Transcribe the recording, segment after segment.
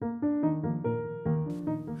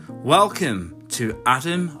Welcome to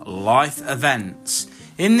Adam Life Events.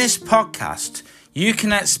 In this podcast, you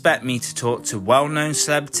can expect me to talk to well-known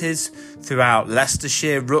celebrities throughout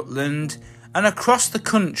Leicestershire, Rutland, and across the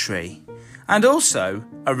country, and also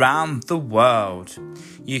around the world.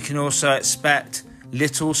 You can also expect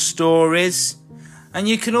little stories, and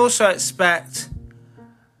you can also expect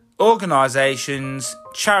organisations,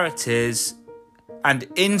 charities, and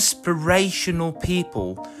inspirational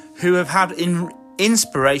people who have had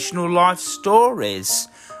inspirational life stories,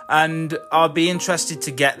 and I'll be interested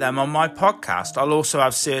to get them on my podcast. I'll also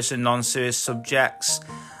have serious and non-serious subjects,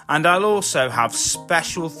 and I'll also have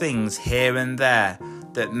special things here and there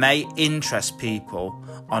that may interest people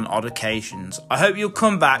on odd occasions. I hope you'll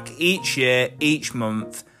come back each year, each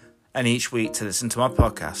month, and each week to listen to my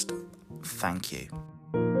podcast. Thank you.